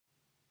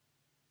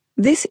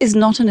This is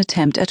not an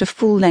attempt at a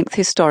full-length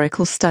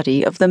historical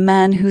study of the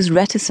man whose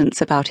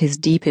reticence about his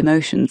deep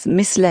emotions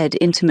misled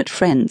intimate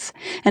friends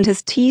and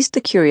has teased the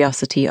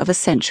curiosity of a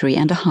century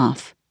and a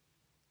half.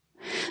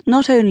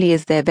 Not only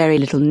is there very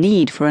little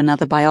need for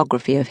another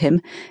biography of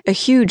him, a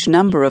huge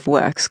number of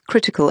works,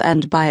 critical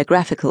and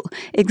biographical,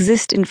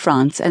 exist in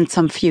France and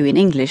some few in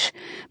English,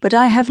 but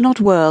I have not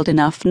world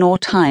enough nor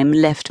time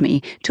left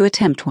me to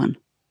attempt one.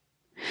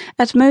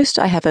 At most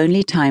I have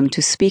only time to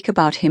speak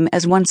about him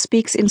as one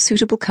speaks in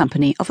suitable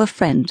company of a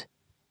friend.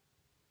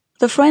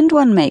 The friend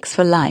one makes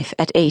for life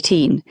at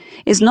 18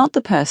 is not the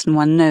person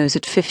one knows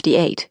at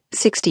 58,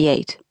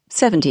 68,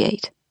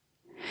 78.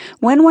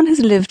 When one has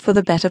lived for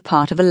the better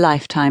part of a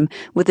lifetime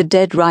with a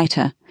dead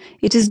writer,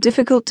 it is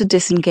difficult to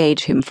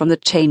disengage him from the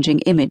changing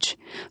image,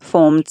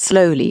 formed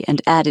slowly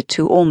and added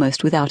to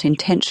almost without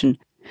intention,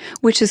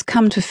 which has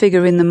come to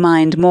figure in the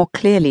mind more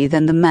clearly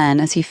than the man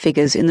as he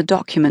figures in the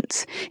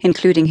documents,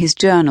 including his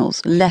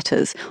journals,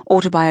 letters,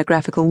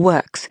 autobiographical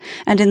works,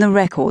 and in the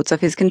records of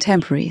his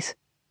contemporaries.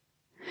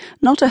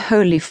 Not a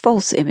wholly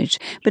false image,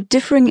 but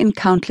differing in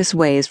countless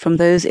ways from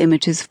those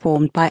images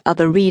formed by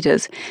other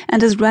readers,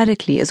 and as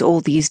radically as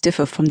all these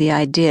differ from the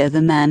idea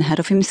the man had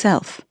of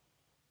himself.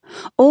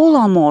 All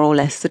are more or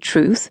less the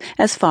truth,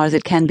 as far as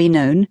it can be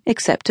known,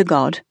 except to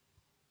God.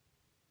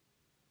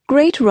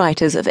 Great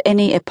writers of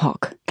any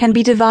epoch can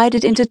be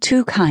divided into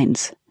two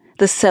kinds,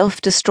 the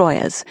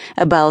self-destroyers,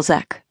 a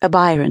Balzac, a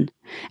Byron,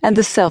 and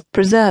the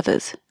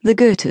self-preservers, the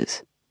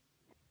Goethes.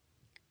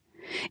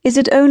 Is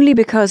it only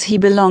because he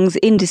belongs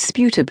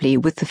indisputably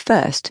with the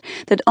first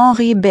that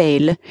Henri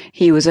Beyle,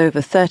 he was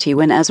over 30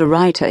 when as a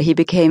writer he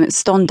became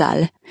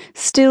Stendhal,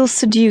 still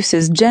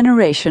seduces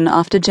generation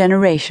after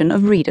generation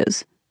of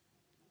readers?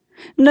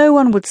 No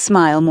one would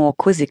smile more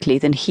quizzically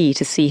than he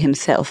to see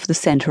himself the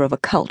centre of a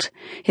cult,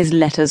 his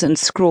letters and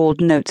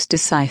scrawled notes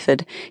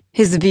deciphered,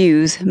 his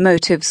views,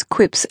 motives,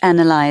 quips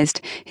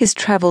analysed, his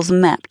travels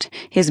mapped,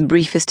 his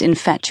briefest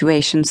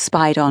infatuations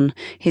spied on,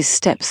 his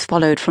steps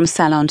followed from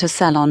salon to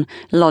salon,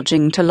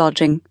 lodging to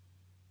lodging.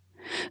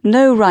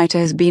 No writer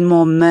has been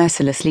more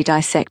mercilessly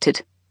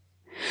dissected.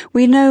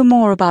 We know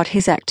more about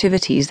his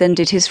activities than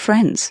did his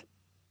friends.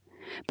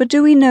 But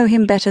do we know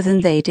him better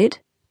than they did?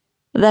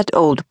 That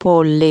old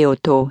Paul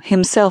Léotot,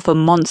 himself a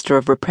monster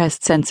of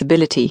repressed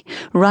sensibility,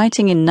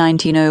 writing in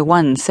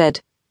 1901,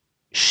 said,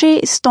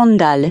 "Chez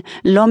Stendhal,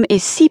 l'homme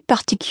est si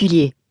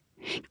particulier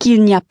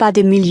qu'il n'y a pas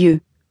de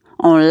milieu.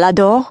 On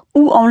l'adore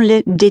ou on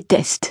le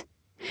déteste."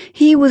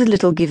 He was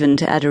little given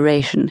to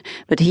adoration,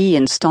 but he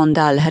and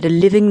Stendhal had a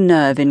living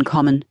nerve in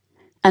common,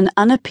 an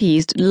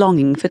unappeased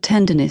longing for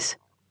tenderness.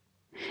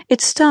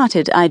 It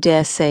started, I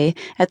dare say,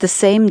 at the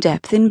same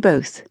depth in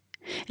both.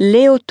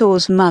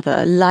 Léotot's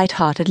mother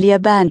light-heartedly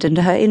abandoned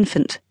her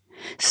infant.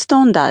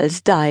 Stendhal's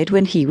died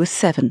when he was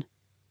 7.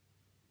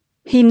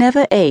 He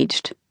never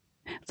aged.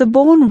 The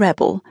born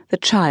rebel, the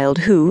child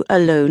who,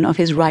 alone of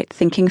his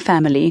right-thinking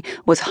family,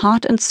 was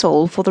heart and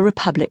soul for the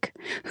Republic,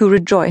 who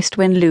rejoiced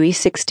when Louis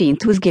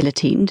XVI was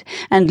guillotined,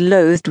 and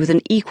loathed with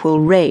an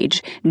equal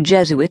rage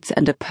Jesuits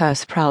and a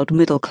purse-proud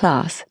middle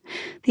class,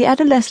 the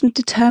adolescent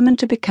determined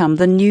to become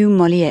the new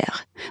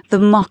Molière, the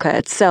mocker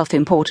at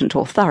self-important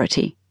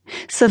authority,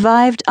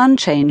 survived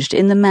unchanged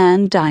in the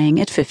man dying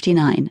at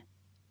 59.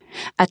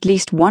 At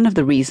least one of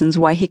the reasons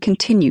why he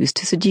continues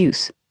to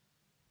seduce.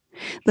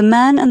 The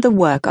man and the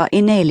work are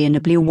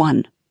inalienably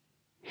one.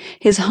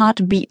 His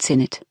heart beats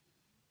in it.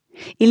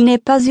 Il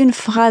n'est pas une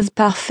phrase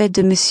parfaite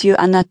de Monsieur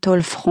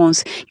Anatole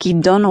France qui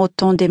donne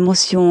autant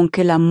d'émotion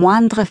que la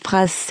moindre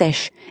phrase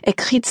sèche,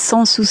 écrite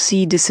sans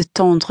souci de ce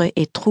tendre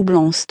et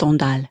troublant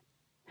Stendhal.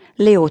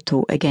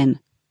 Léotot again.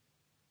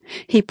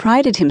 He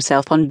prided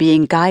himself on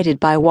being guided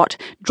by what,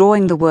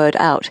 drawing the word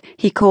out,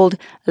 he called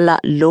la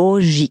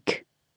logique,